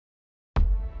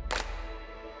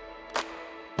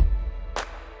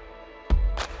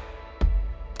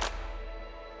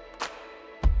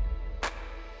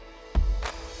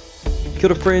Kia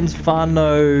ora friends,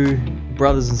 whānau,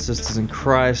 brothers and sisters in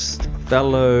Christ,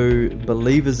 fellow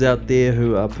believers out there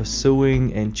who are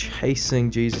pursuing and chasing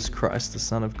Jesus Christ, the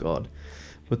Son of God,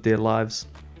 with their lives.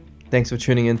 Thanks for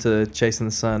tuning into Chasing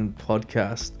the Sun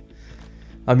podcast.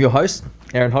 I'm your host,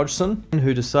 Aaron Hodgson,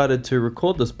 who decided to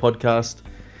record this podcast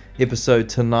episode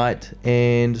tonight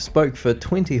and spoke for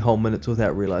 20 whole minutes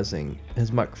without realizing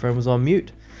his microphone was on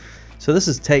mute. So this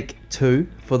is take 2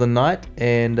 for the night,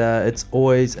 and it's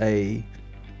always a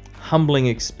humbling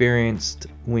experience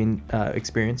when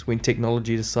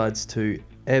technology decides to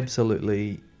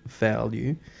absolutely foul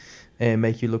you and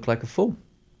make you look like a fool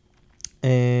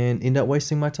and end up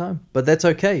wasting my time. But that's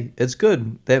okay. It's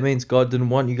good. That means God didn't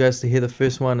want you guys to hear the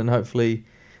first one, and hopefully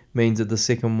means that the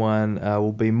second one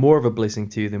will be more of a blessing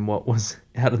to you than what was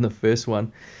out in the first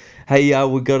one. Hey,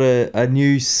 we've got a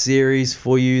new series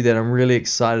for you that I'm really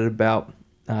excited about.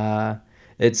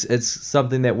 It's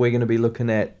something that we're going to be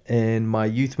looking at in my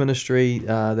youth ministry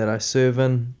that I serve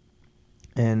in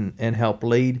and help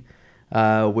lead.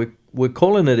 We're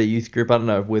calling it a youth group. I don't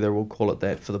know whether we'll call it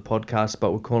that for the podcast,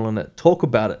 but we're calling it Talk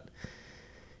About It.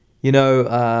 You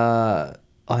know,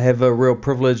 I have a real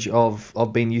privilege of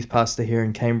being youth pastor here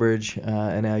in Cambridge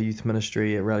in our youth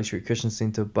ministry at Raleigh Street Christian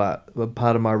Centre, but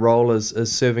part of my role is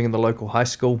serving in the local high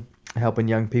school, helping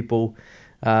young people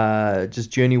just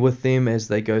journey with them as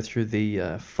they go through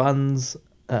the funds,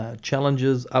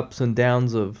 challenges, ups and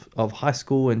downs of high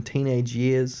school and teenage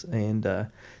years, and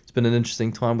it's been an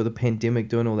interesting time with the pandemic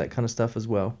doing all that kind of stuff as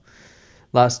well.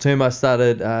 Last term I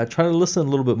started trying to listen a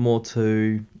little bit more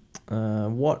to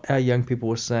what our young people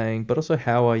were saying, but also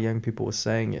how our young people were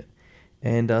saying it.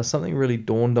 And something really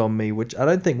dawned on me, which I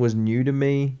don't think was new to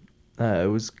me. It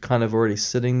was kind of already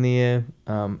sitting there,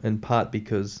 in part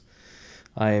because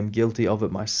I am guilty of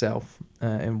it myself,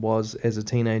 and was as a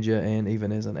teenager and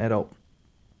even as an adult.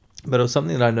 But it was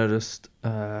something that I noticed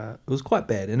it was quite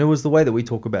bad, and it was the way that we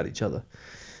talk about each other,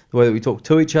 the way that we talk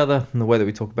to each other, and the way that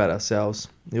we talk about ourselves.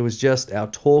 It was just our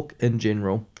talk in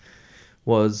general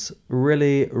was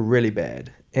really, really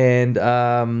bad. And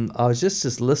I was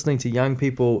just listening to young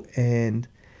people and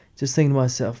just thinking to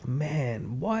myself,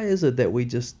 man, why is it that we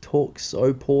just talk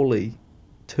so poorly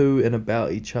to and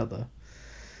about each other?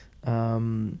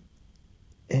 And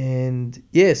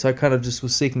yeah, so I kind of just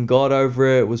was seeking God over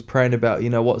it, was praying about,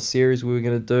 what series we were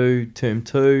going to do, term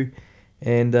 2,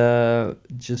 and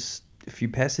just a few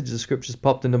passages of scriptures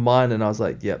popped into mind, and I was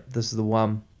like, yep, this is the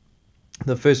one.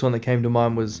 The first one that came to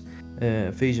mind was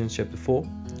Ephesians chapter 4,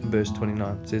 verse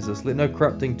 29. It says this: "Let no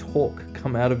corrupting talk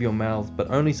come out of your mouths,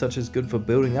 but only such as good for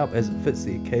building up as it fits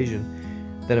the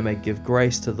occasion, that it may give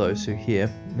grace to those who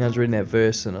hear." And I was reading that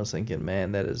verse and I was thinking,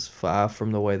 man, that is far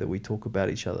from the way that we talk about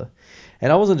each other.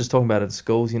 And I wasn't just talking about it in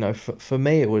schools. For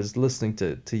me, it was listening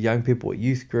to young people at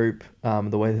youth group,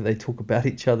 the way that they talk about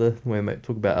each other, the way they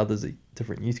talk about others at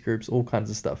different youth groups, all kinds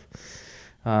of stuff.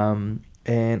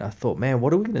 And I thought, man,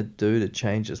 what are we going to do to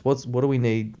change this? What do we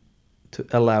need to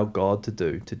allow God to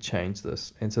do to change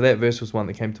this? And so that verse was one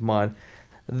that came to mind.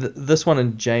 This one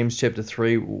in James chapter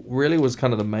 3 really was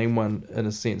kind of the main one in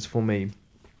a sense for me,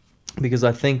 because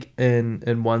I think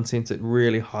in one sense it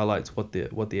really highlights what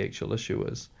the actual issue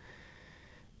is.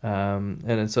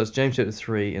 And so it's James chapter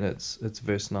 3 and it's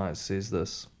verse 9. It says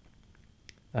this.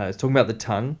 It's talking about the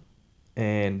tongue,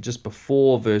 and just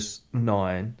before verse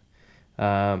 9,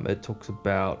 it talks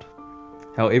about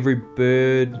how every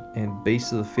bird and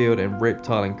beast of the field and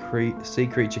reptile and sea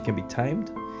creature can be tamed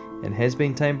and has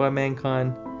been tamed by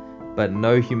mankind, but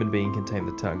no human being can tame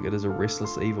the tongue. It is a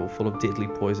restless evil full of deadly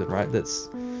poison, right? That's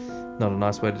not a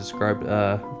nice way to describe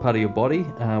part of your body,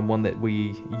 one that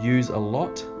we use a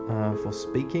lot for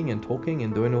speaking and talking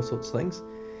and doing all sorts of things.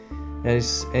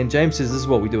 And James says this is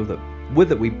what we do with it.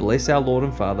 With it we bless our Lord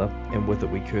and Father, and with it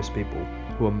we curse people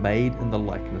who are made in the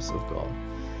likeness of God.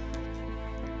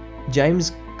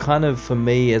 James kind of, for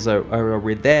me, as I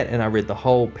read that and I read the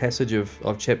whole passage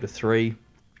of chapter 3,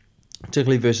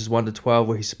 particularly verses 1 to 12,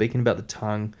 where he's speaking about the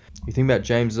tongue. You think about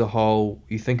James as a whole,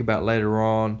 you think about later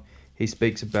on, he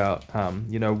speaks about,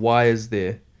 why is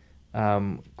there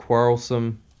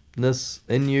quarrelsomeness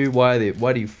in you? Why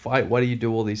do you fight? Why do you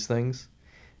do all these things?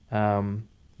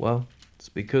 Well, it's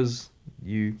because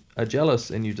you are jealous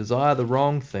and you desire the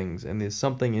wrong things, and there's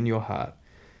something in your heart.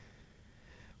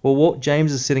 Well, what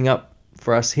James is setting up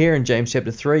for us here in James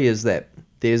chapter 3 is that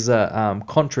there's a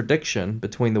contradiction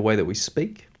between the way that we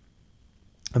speak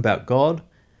about God,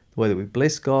 the way that we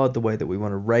bless God, the way that we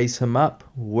want to raise him up,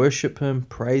 worship him,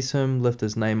 praise him, lift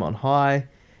his name on high,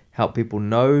 help people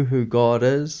know who God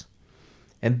is.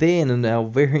 And then in our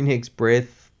very next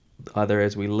breath, either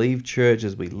as we leave church,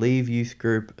 as we leave youth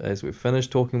group, as we're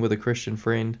finished talking with a Christian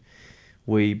friend,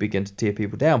 we begin to tear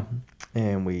people down,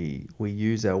 and we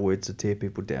use our words to tear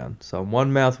people down. So in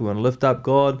one mouth we want to lift up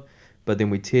God, but then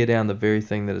we tear down the very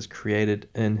thing that is created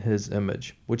in his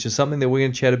image, which is something that we're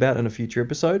going to chat about in a future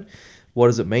episode. What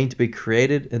does it mean to be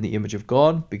created in the image of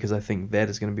God? Because I think that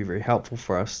is going to be very helpful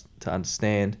for us to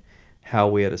understand how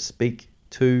we are to speak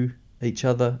to each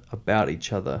other,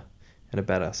 and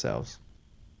about ourselves.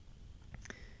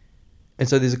 And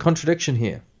so there's a contradiction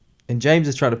here, and James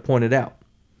is trying to point it out.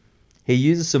 He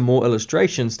uses some more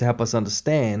illustrations to help us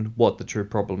understand what the true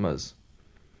problem is.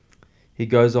 He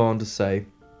goes on to say,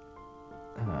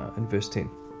 in verse 10,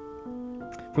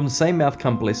 "From the same mouth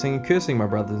come blessing and cursing, my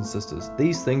brothers and sisters.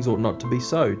 These things ought not to be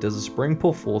so. Does a spring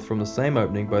pour forth from the same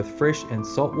opening both fresh and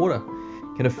salt water?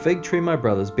 Can a fig tree, my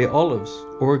brothers, bear olives,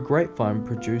 or a grapevine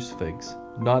produce figs?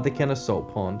 Neither can a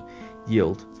salt pond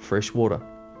yield fresh water."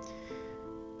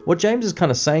 What James is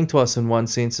kind of saying to us in one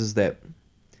sense is that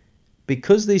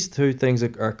because these two things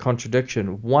are a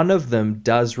contradiction, one of them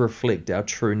does reflect our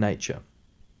true nature.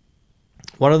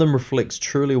 One of them reflects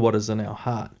truly what is in our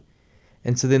heart.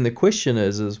 And so then the question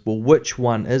is, well, which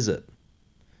one is it?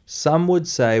 Some would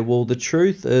say, well, the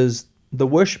truth is the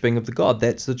worshipping of the God.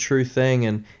 That's the true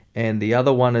thing. And the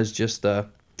other one is just an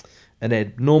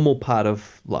abnormal part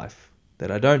of life.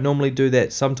 That I don't normally do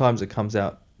that. Sometimes it comes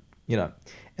out,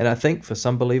 And I think for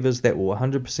some believers that will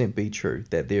 100% be true.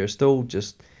 That there are still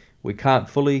we can't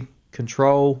fully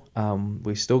control.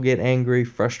 We still get angry,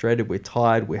 frustrated, we're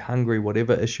tired, we're hungry,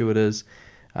 whatever issue it is.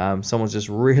 Someone's just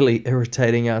really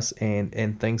irritating us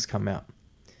and things come out.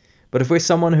 But if we're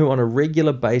someone who on a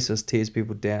regular basis tears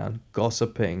people down,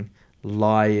 gossiping,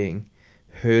 lying,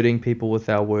 hurting people with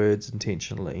our words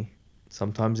intentionally,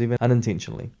 sometimes even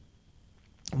unintentionally,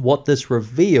 what this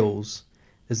reveals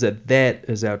is that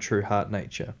is our true heart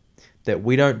nature. That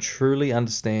we don't truly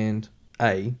understand,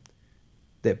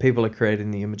 that people are created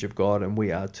in the image of God and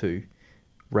we are to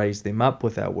raise them up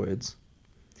with our words.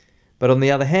 But on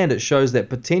the other hand, it shows that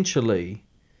potentially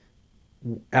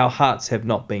our hearts have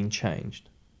not been changed.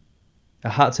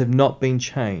 Our hearts have not been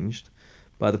changed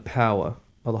by the power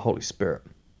of the Holy Spirit.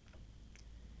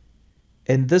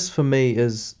 And this for me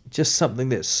is just something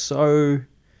that's so,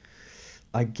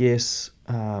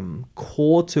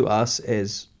 core to us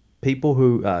as people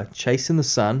who are chasing the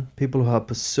Son, people who are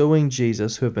pursuing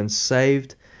Jesus, who have been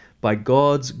saved by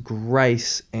God's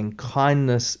grace and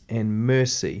kindness and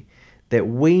mercy, that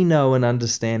we know and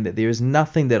understand that there is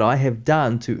nothing that I have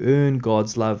done to earn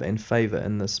God's love and favor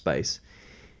in this space.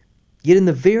 Yet in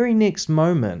the very next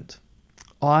moment,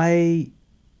 I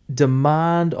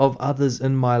demand of others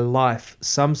in my life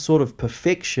some sort of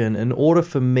perfection in order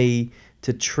for me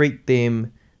to treat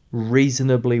them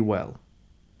reasonably well.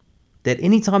 That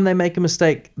anytime they make a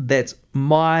mistake, that's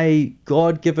my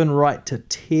God-given right to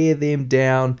tear them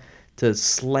down, to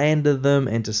slander them,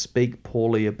 and to speak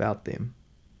poorly about them.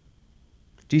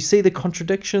 Do you see the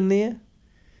contradiction there?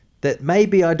 That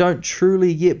maybe I don't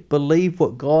truly yet believe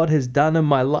what God has done in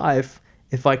my life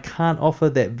if I can't offer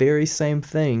that very same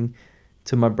thing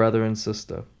to my brother and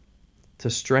sister, to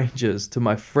strangers, to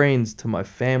my friends, to my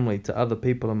family, to other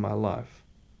people in my life.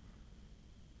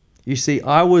 You see,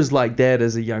 I was like that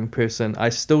as a young person. I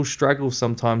still struggle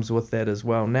sometimes with that as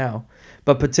well now.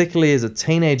 But particularly as a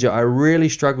teenager, I really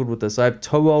struggled with this. I have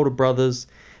two older brothers.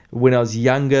 When I was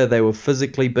younger, they were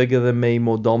physically bigger than me,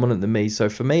 more dominant than me. So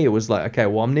for me, it was like, okay,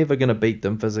 well, I'm never going to beat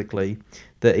them physically.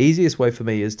 The easiest way for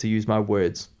me is to use my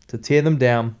words, to tear them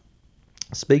down,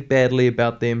 speak badly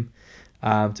about them,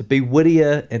 to be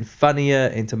wittier and funnier,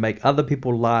 and to make other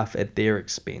people laugh at their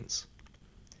expense.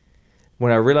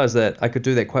 When I realized that I could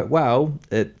do that quite well,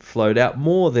 it flowed out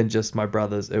more than just my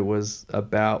brothers. It was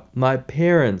about my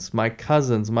parents, my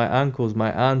cousins, my uncles,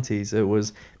 my aunties. It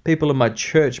was people in my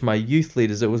church, my youth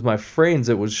leaders. It was my friends.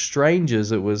 It was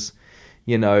strangers. It was,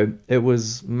 it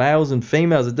was males and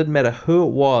females. It didn't matter who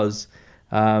it was,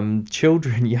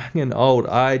 children, young and old.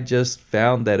 I just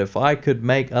found that if I could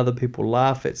make other people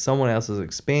laugh at someone else's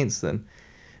expense, then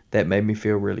that made me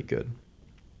feel really good.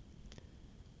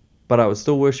 But I was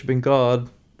still worshiping God.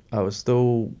 I was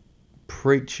still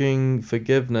preaching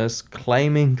forgiveness,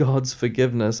 claiming God's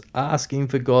forgiveness, asking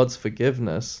for God's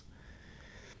forgiveness.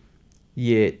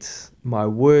 Yet my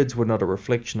words were not a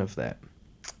reflection of that.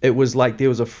 It was like there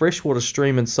was a freshwater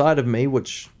stream inside of me,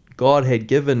 which God had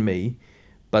given me,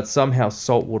 but somehow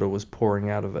salt water was pouring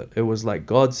out of it. It was like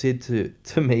God said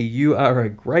to me, you are a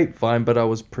grapevine, but I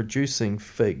was producing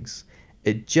figs.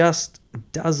 It just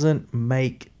doesn't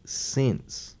make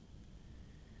sense.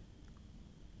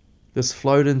 This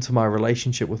flowed into my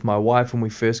relationship with my wife when we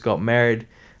first got married.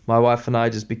 My wife and I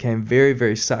just became very,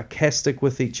 very sarcastic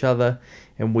with each other,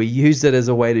 and we used it as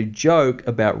a way to joke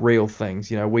about real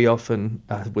things. We often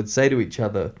would say to each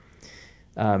other,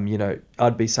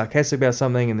 I'd be sarcastic about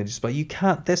something, and they're just like,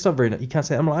 that's not very, you can't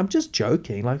say, I'm just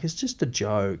joking, like, it's just a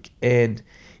joke. And,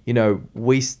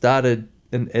 we started,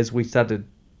 and as we started to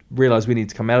realize we need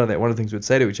to come out of that, one of the things we'd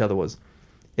say to each other was,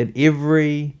 in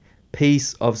every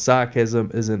piece of sarcasm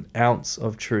is an ounce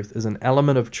of truth, is an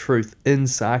element of truth in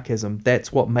sarcasm.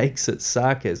 That's what makes it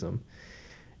sarcasm.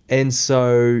 And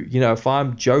so, if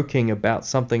I'm joking about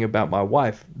something about my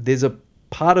wife, there's a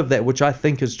part of that which I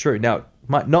think is true. Now, it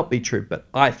might not be true, but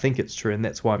I think it's true, and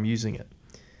that's why I'm using it.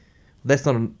 That's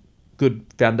not a good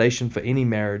foundation for any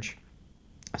marriage,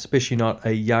 especially not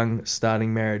a young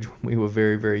starting marriage when we were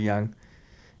very, very young.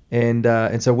 And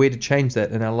so we're to change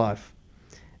that in our life.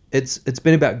 It's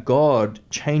been about God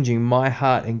changing my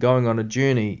heart and going on a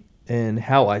journey in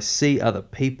how I see other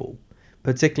people,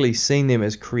 particularly seeing them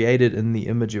as created in the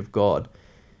image of God.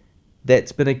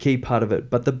 That's been a key part of it.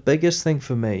 But the biggest thing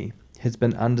for me has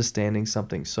been understanding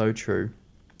something so true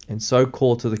and so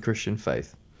core to the Christian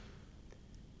faith.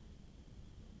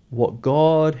 What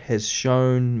God has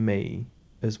shown me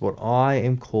is what I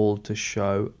am called to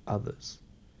show others.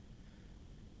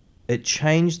 It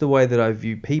changed the way that I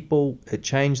view people. It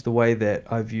changed the way that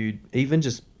I viewed even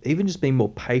just being more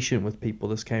patient with people.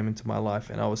 This came into my life,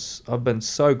 and I've been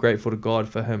so grateful to God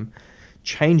for Him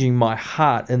changing my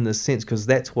heart in this sense, because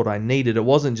that's what I needed. It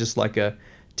wasn't just like a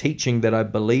teaching that I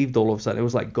believed all of a sudden. It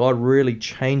was like God really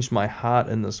changed my heart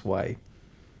in this way,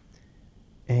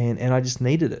 and I just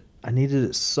needed it. I needed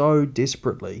it so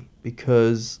desperately,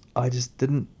 because I just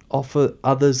didn't offer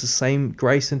others the same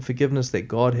grace and forgiveness that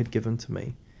God had given to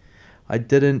me. I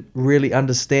didn't really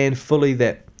understand fully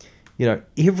that,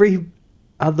 every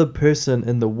other person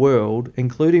in the world,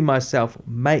 including myself,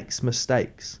 makes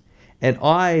mistakes. And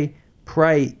I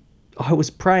was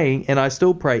praying, and I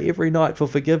still pray every night for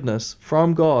forgiveness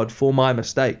from God for my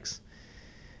mistakes.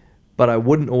 But I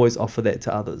wouldn't always offer that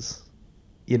to others.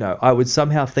 I would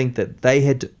somehow think that they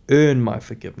had to earn my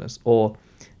forgiveness, or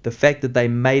the fact that they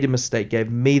made a mistake gave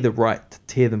me the right to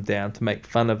tear them down, to make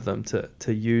fun of them,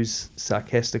 to use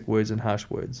sarcastic words and harsh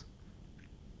words.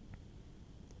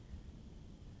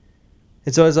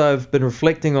 And so as I've been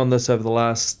reflecting on this over the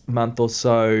last month or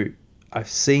so, I've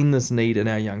seen this need in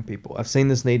our young people. I've seen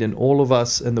this need in all of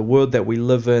us, in the world that we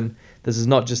live in. This is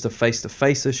not just a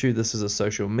face-to-face issue. This is a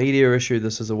social media issue.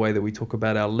 This is a way that we talk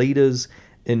about our leaders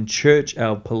in church,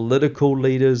 our political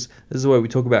leaders. This is the way we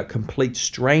talk about complete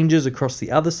strangers across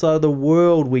the other side of the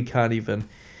world. We can't even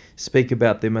speak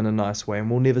about them in a nice way, and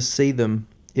we'll never see them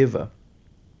ever.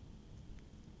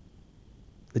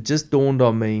 It just dawned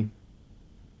on me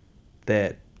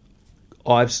that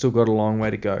I've still got a long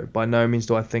way to go. By no means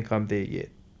do I think I'm there yet,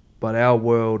 but our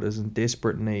world is in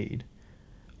desperate need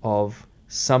of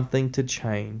something to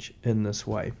change in this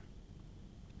way.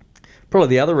 Probably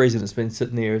the other reason it's been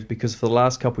sitting there is because for the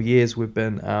last couple of years we've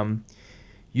been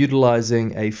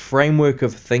utilising a framework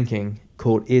of thinking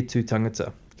called E Tu Tangata.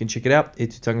 You can check it out,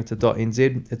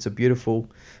 etutangata.nz. It's a beautiful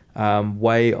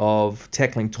way of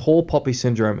tackling tall poppy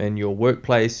syndrome in your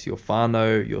workplace, your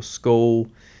whānau, your school,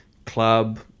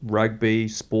 club, rugby,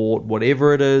 sport,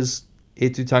 whatever it is. E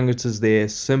Tu Tangata's there,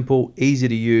 simple, easy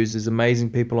to use. There's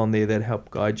amazing people on there that help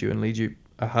guide you and lead you.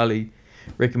 I highly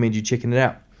recommend you checking it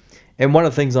out. And one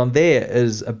of the things on there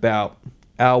is about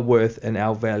our worth and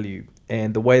our value,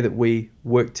 and the way that we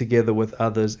work together with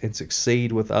others and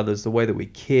succeed with others, the way that we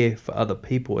care for other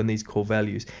people in these core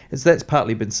values. And so that's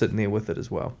partly been sitting there with it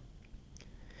as well.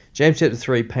 James chapter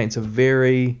 3 paints a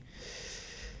very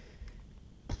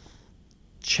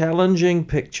challenging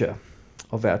picture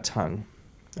of our tongue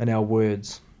and our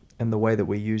words and the way that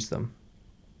we use them.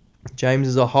 James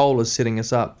as a whole is setting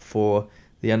us up for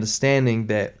the understanding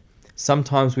that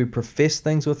sometimes we profess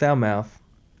things with our mouth,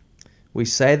 we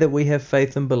say that we have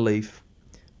faith and belief,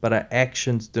 but our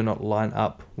actions do not line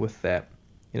up with that.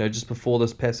 Just before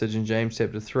this passage in James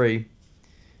chapter 3,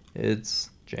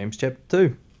 it's James chapter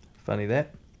 2. Funny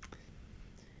that.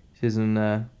 It says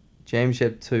in James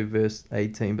chapter 2 verse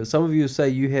 18, but some of you say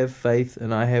you have faith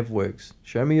and I have works.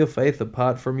 Show me your faith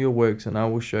apart from your works, and I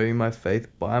will show you my faith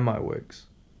by my works.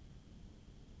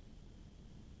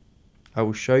 I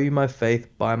will show you my faith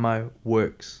by my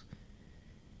works.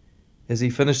 As he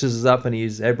finishes up and he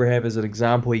uses Abraham as an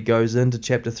example, he goes into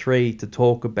chapter 3 to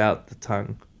talk about the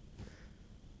tongue.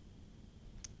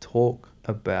 Talk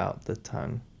about the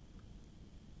tongue.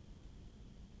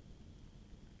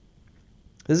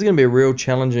 This is going to be a real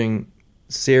challenging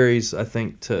series, I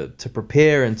think, to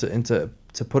prepare and to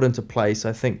put into place.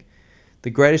 I think The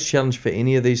greatest challenge for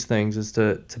any of these things is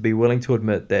to be willing to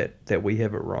admit that we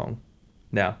have it wrong.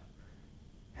 Now,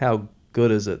 how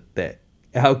good is it that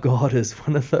our God is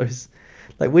one of those,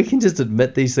 like, we can just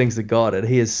admit these things to God, and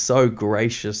he is so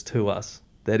gracious to us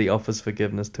that he offers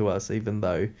forgiveness to us, even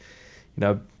though,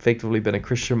 I've effectively been a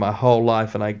Christian my whole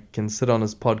life, and I can sit on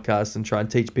his podcast and try and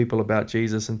teach people about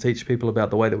Jesus and teach people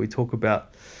about the way that we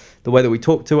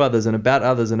talk to others and about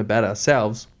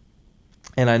ourselves.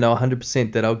 And I know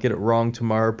 100% that I'll get it wrong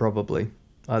tomorrow, probably.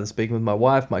 Either speaking with my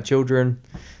wife, my children,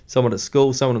 someone at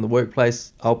school, someone in the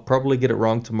workplace. I'll probably get it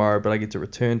wrong tomorrow, but I get to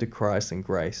return to Christ and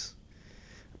grace.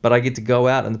 But I get to go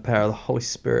out in the power of the Holy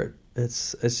Spirit.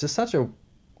 It's just such a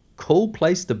cool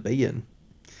place to be in,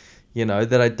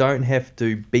 that I don't have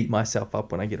to beat myself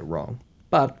up when I get it wrong.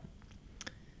 But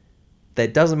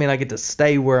that doesn't mean I get to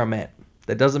stay where I'm at.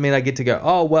 That doesn't mean I get to go,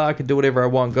 oh, well, I can do whatever I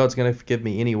want. God's going to forgive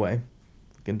me anyway.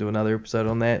 We can do another episode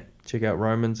on that. Check out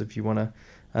Romans if you want to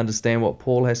understand what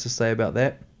Paul has to say about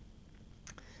that.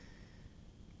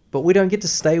 But we don't get to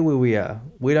stay where we are.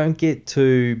 We don't get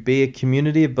to be a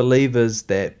community of believers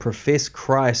that profess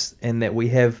Christ and that we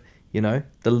have,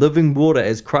 the living water,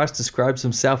 as Christ describes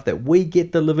himself, that we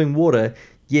get the living water,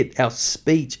 yet our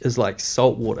speech is like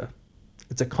salt water.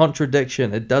 It's a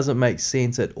contradiction. It doesn't make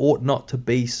sense. It ought not to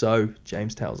be so,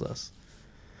 James tells us.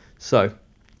 So,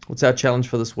 what's our challenge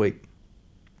for this week?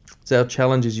 It's our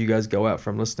challenge as you guys go out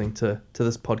from listening to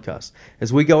this podcast.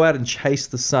 As we go out and chase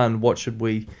the sun, what should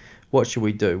we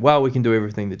do? Well, we can do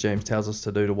everything that James tells us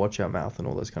to do, to watch our mouth and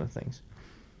all those kind of things.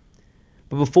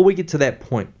 But before we get to that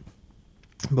point,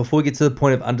 before we get to the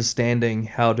point of understanding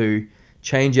how to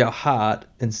change our heart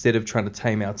instead of trying to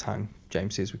tame our tongue,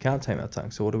 James says we can't tame our tongue,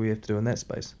 so what do we have to do in that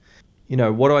space?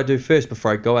 What do I do first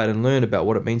before I go out and learn about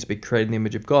what it means to be created in the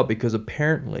image of God? Because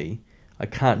apparently I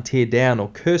can't tear down or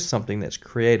curse something that's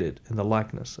created in the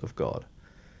likeness of God.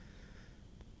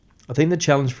 I think the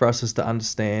challenge for us is to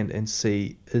understand and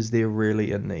see, is there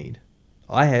really a need?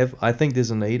 I think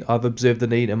there's a need. I've observed the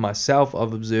need in myself.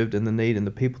 I've observed in the need in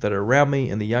the people that are around me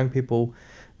and the young people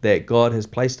that God has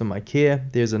placed in my care.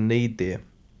 There's a need there.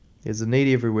 There's a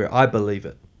need everywhere. I believe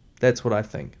it. That's what I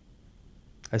think.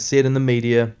 I see it in the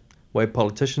media, the way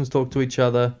politicians talk to each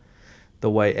other, the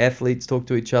way athletes talk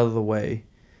to each other, the way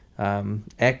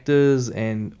actors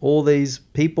and all these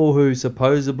people who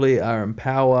supposedly are in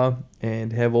power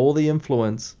and have all the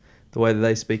influence, the way that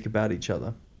they speak about each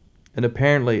other. And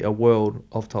apparently a world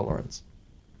of tolerance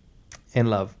and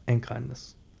love and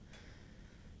kindness.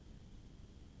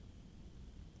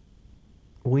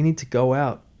 We need to go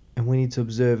out and we need to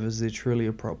observe, is there truly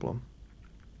a problem?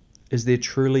 Is there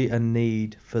truly a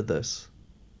need for this?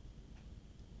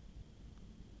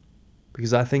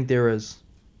 Because I think there is.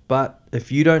 But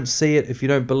if you don't see it, if you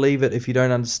don't believe it, if you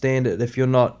don't understand it, if you're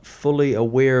not fully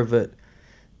aware of it,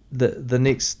 the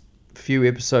next few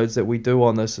episodes that we do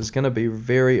on this is going to be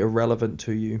very irrelevant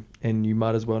to you, and you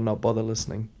might as well not bother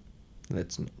listening.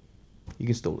 You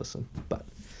can still listen, but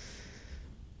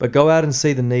go out and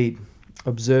see the need,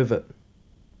 observe it,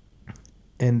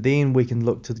 and then we can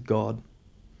look to God.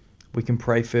 We can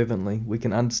pray fervently. We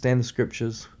can understand the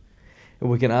scriptures, and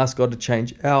we can ask God to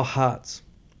change our hearts.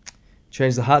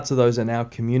 Change the hearts of those in our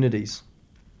communities.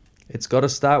 It's got to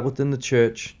start within the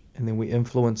church, and then we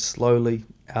influence slowly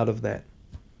out of that.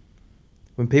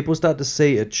 When people start to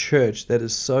see a church that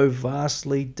is so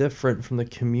vastly different from the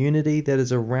community that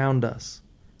is around us,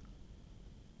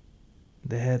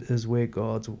 that is where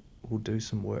God will do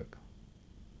some work.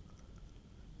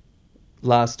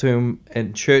 Last term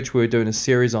in church, we were doing a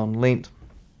series on Lent.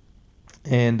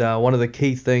 And one of the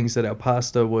key things that our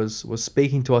pastor was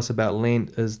speaking to us about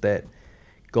Lent is that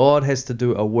God has to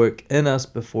do a work in us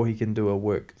before he can do a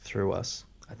work through us.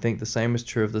 I think the same is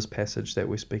true of this passage that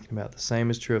we're speaking about. The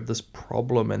same is true of this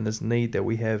problem and this need that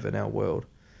we have in our world.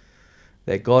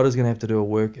 That God is going to have to do a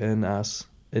work in us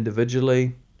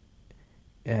individually,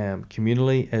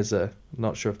 communally,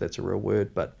 not sure if that's a real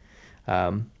word, but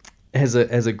as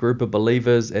a group of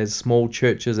believers, as small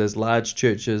churches, as large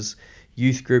churches,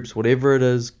 youth groups, whatever it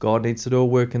is, God needs to do a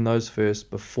work in those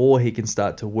first before he can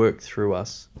start to work through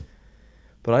us.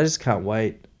 But I just can't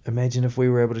wait. Imagine if we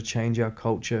were able to change our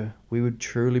culture. We would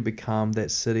truly become that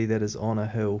city that is on a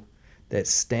hill, that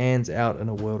stands out in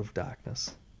a world of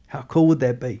darkness. How cool would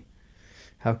that be?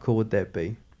 How cool would that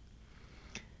be?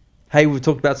 Hey, we've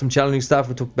talked about some challenging stuff.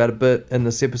 We talked about a bit in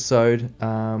this episode,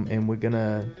 and we're going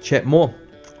to chat more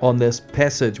on this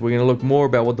passage. We're going to look more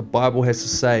about what the Bible has to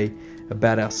say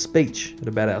about our speech and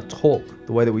about our talk,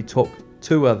 the way that we talk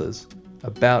to others, and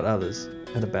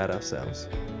about ourselves.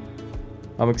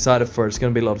 I'm excited for it. It's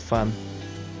going to be a lot of fun.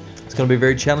 It's going to be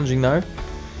very challenging though.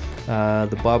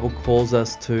 The Bible calls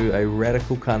us to a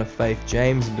radical kind of faith.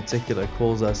 James in particular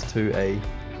calls us to a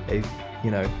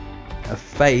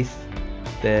faith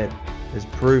that is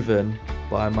proven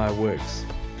by my works.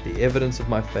 The evidence of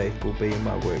my faith will be in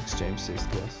my works, James says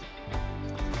to us.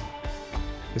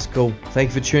 It's cool. Thank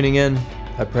you for tuning in.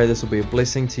 I pray this will be a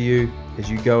blessing to you as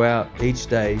you go out each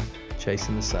day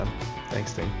chasing the sun.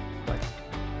 Thanks, team. Bye.